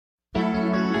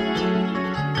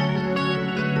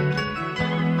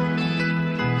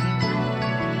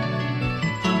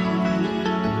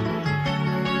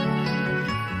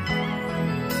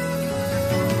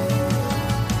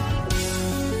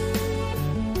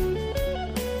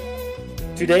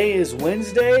Today is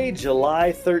Wednesday,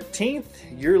 July 13th.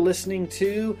 You're listening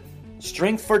to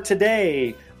Strength for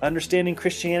Today, Understanding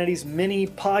Christianity's mini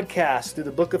podcast through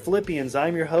the book of Philippians.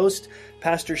 I'm your host,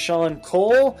 Pastor Sean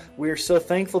Cole. We are so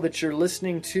thankful that you're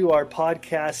listening to our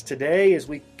podcast today as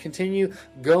we continue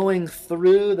going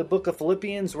through the book of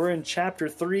Philippians. We're in chapter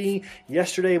 3.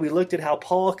 Yesterday we looked at how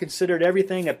Paul considered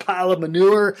everything a pile of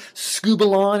manure,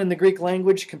 skubalon in the Greek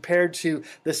language, compared to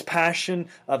this passion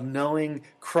of knowing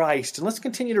Christ. And let's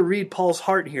continue to read Paul's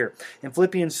heart here in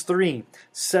Philippians 3,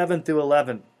 7 through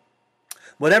 11.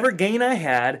 Whatever gain I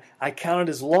had, I counted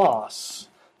as loss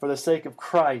for the sake of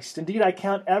Christ. Indeed, I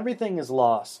count everything as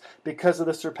loss because of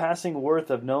the surpassing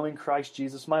worth of knowing Christ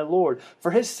Jesus my Lord.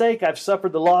 For His sake I've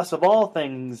suffered the loss of all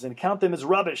things and count them as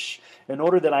rubbish in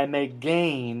order that I may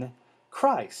gain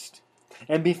Christ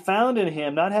and be found in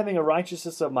Him, not having a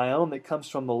righteousness of my own that comes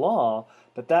from the law,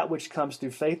 but that which comes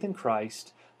through faith in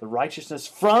Christ, the righteousness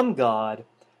from God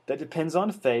that depends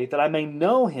on faith, that I may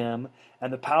know Him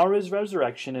and the power of His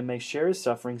resurrection, and may share His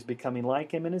sufferings, becoming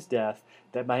like Him in His death,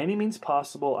 that by any means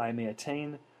possible I may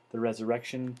attain the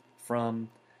resurrection from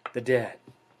the dead.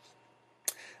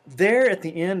 There at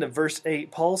the end of verse 8,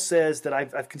 Paul says that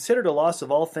I've considered a loss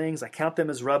of all things, I count them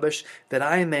as rubbish, that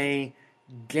I may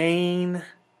gain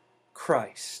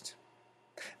Christ.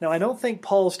 Now, I don't think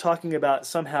Paul's talking about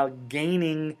somehow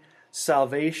gaining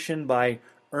salvation by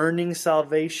earning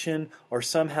salvation or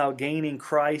somehow gaining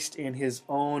Christ in his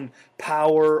own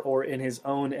power or in his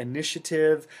own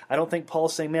initiative. I don't think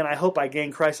Paul's saying, man, I hope I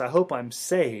gain Christ. I hope I'm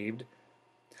saved.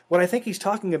 What I think he's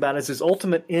talking about is his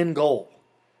ultimate end goal,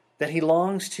 that he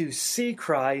longs to see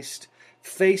Christ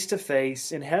face to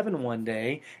face in heaven one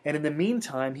day, and in the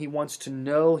meantime he wants to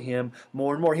know Him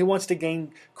more and more. He wants to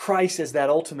gain Christ as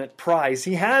that ultimate prize.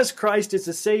 He has Christ as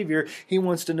a Savior. He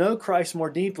wants to know Christ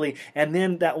more deeply, and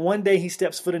then that one day he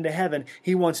steps foot into heaven,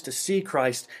 he wants to see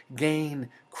Christ, gain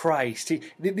Christ.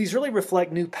 These really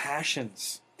reflect new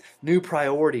passions, new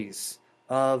priorities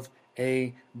of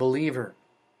a believer.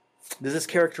 Does this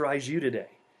characterize you today?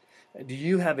 Do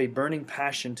you have a burning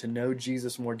passion to know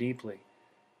Jesus more deeply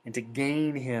and to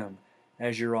gain Him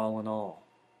as your all in all?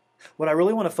 What I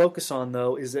really want to focus on,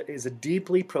 though, is a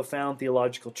deeply profound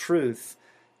theological truth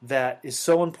that is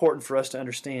so important for us to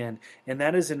understand, and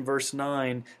that is in verse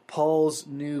 9, Paul's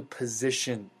new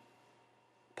position.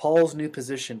 Paul's new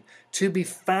position. To be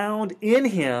found in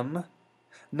Him,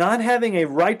 not having a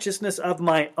righteousness of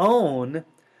my own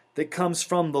that comes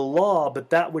from the law, but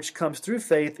that which comes through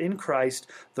faith in Christ,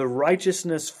 the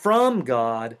righteousness from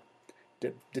God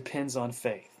depends on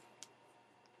faith.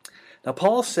 Now,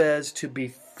 Paul says to be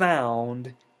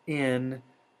found in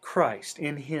Christ,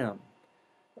 in Him.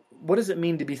 What does it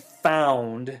mean to be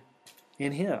found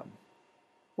in Him?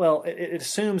 Well, it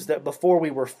assumes that before we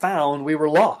were found, we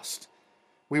were lost.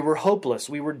 We were hopeless.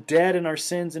 We were dead in our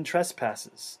sins and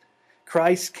trespasses.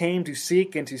 Christ came to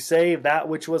seek and to save that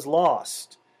which was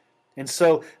lost. And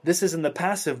so this is in the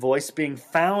passive voice, being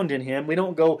found in Him. We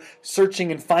don't go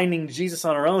searching and finding Jesus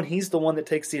on our own. He's the one that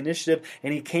takes the initiative,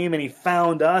 and He came and He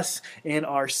found us in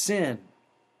our sin.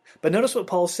 But notice what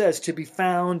Paul says, to be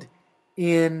found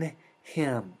in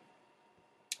Him.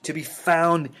 To be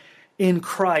found in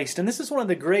Christ. And this is one of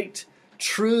the great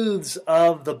truths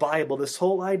of the Bible, this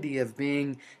whole idea of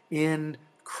being in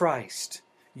Christ.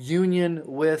 Union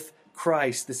with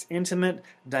Christ, this intimate,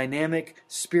 dynamic,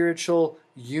 spiritual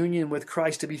union with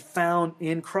Christ, to be found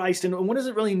in Christ. And what does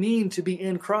it really mean to be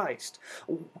in Christ?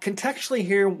 Contextually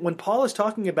here, when Paul is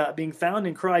talking about being found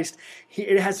in Christ,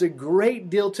 it has a great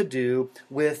deal to do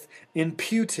with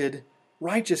imputed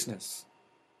righteousness.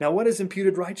 Now, what is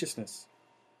imputed righteousness?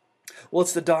 Well,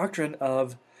 it's the doctrine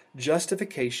of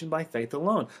justification by faith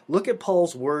alone. Look at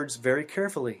Paul's words very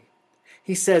carefully.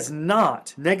 He says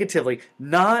not, negatively,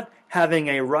 not having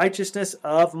a righteousness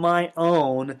of my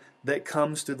own that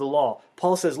comes through the law.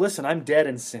 Paul says, listen, I'm dead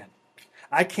in sin.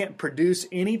 I can't produce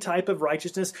any type of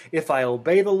righteousness if I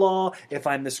obey the law, if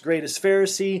I'm this greatest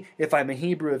Pharisee, if I'm a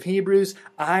Hebrew of Hebrews.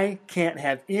 I can't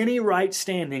have any right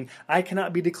standing. I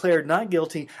cannot be declared not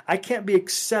guilty. I can't be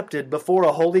accepted before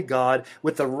a holy God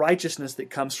with the righteousness that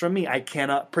comes from me. I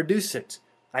cannot produce it.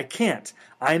 I can't.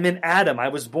 I'm in Adam. I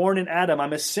was born in Adam.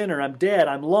 I'm a sinner. I'm dead.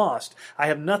 I'm lost. I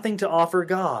have nothing to offer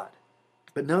God.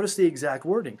 But notice the exact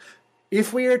wording.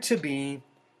 If we are to be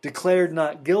declared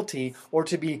not guilty or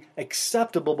to be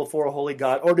acceptable before a holy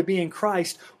God or to be in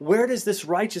Christ, where does this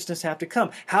righteousness have to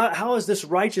come? How is this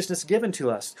righteousness given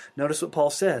to us? Notice what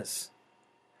Paul says.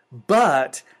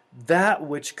 But that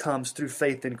which comes through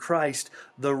faith in Christ,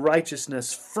 the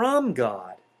righteousness from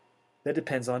God that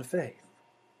depends on faith.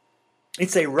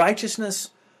 It's a righteousness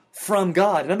from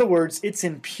God. In other words, it's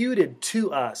imputed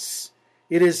to us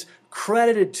It is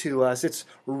credited to us. It's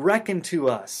reckoned to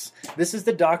us. This is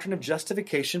the doctrine of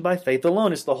justification by faith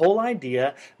alone. It's the whole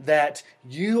idea that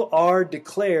you are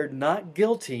declared not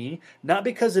guilty, not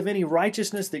because of any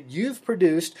righteousness that you've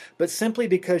produced, but simply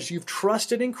because you've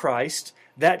trusted in Christ.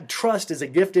 That trust is a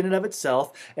gift in and of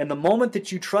itself. And the moment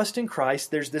that you trust in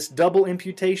Christ, there's this double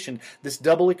imputation, this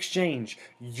double exchange.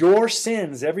 Your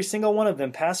sins, every single one of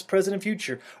them, past, present, and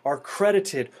future, are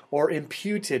credited or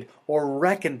imputed or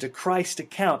reckoned to Christ's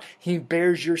account. He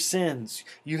bears your sins.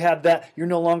 You have that. You're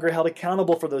no longer held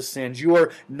accountable for those sins. You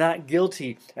are not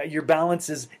guilty. Your balance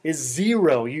is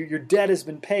zero. Your debt has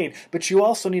been paid. But you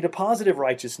also need a positive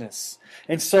righteousness.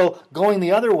 And so, going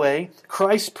the other way,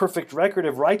 Christ's perfect record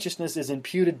of righteousness is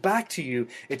imputed back to you.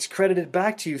 It's credited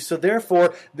back to you. So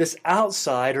therefore, this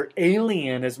outside or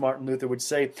alien, as Martin Luther would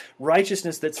say,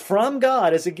 righteousness that's from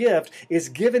God as a gift is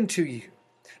given to you.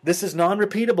 This is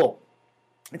non-repeatable.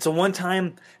 It's a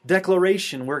one-time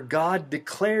declaration where God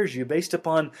declares you based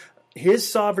upon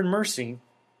His sovereign mercy,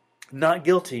 not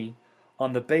guilty,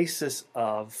 on the basis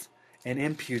of an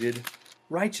imputed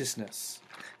righteousness.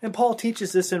 And Paul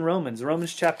teaches this in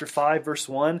Romans chapter 5, verse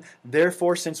 1.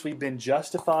 Therefore, since we've been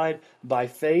justified by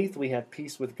faith, we have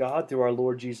peace with God through our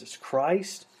Lord Jesus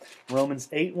Christ. Romans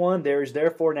 8:1, there is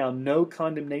therefore now no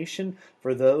condemnation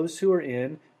for those who are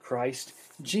in Christ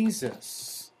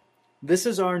Jesus. This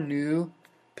is our new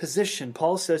position.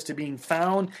 Paul says to being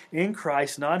found in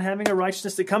Christ, not having a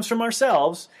righteousness that comes from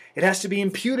ourselves. It has to be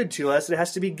imputed to us. It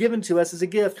has to be given to us as a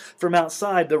gift from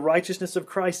outside, the righteousness of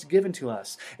Christ given to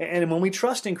us. And when we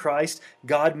trust in Christ,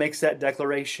 God makes that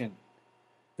declaration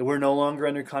that we're no longer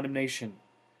under condemnation,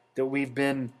 that we've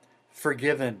been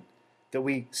forgiven, that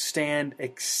we stand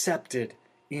accepted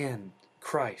in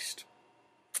Christ.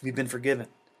 We've been forgiven.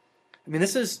 I mean,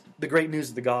 this is the great news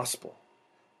of the gospel.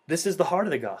 This is the heart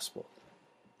of the gospel.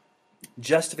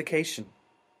 Justification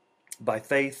by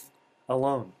faith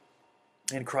alone,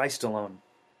 in Christ alone,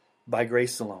 by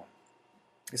grace alone.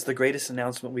 It's the greatest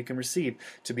announcement we can receive,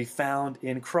 to be found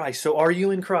in Christ. So are you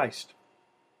in Christ?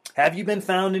 Have you been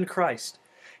found in Christ?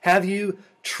 Have you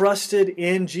trusted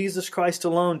in Jesus Christ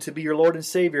alone to be your Lord and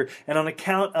Savior? And on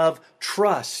account of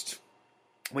trust,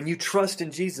 when you trust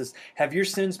in Jesus, have your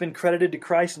sins been credited to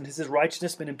Christ and has His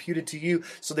righteousness been imputed to you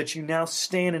so that you now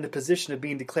stand in a position of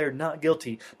being declared not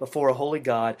guilty before a holy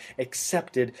God,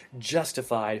 accepted,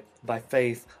 justified by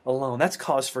faith alone? That's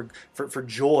cause for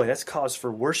joy. That's cause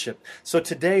for worship. So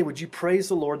today, would you praise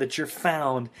the Lord that you're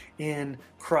found in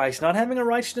Christ, not having a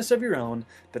righteousness of your own,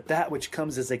 but that which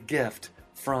comes as a gift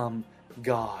from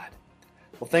God.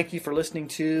 Well, thank you for listening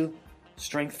to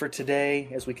Strength for Today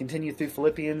as we continue through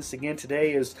Philippians. Again,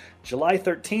 today is July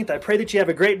 13th. I pray that you have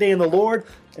a great day in the Lord,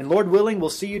 and Lord willing, we'll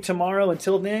see you tomorrow.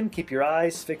 Until then, keep your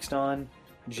eyes fixed on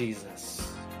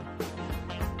Jesus.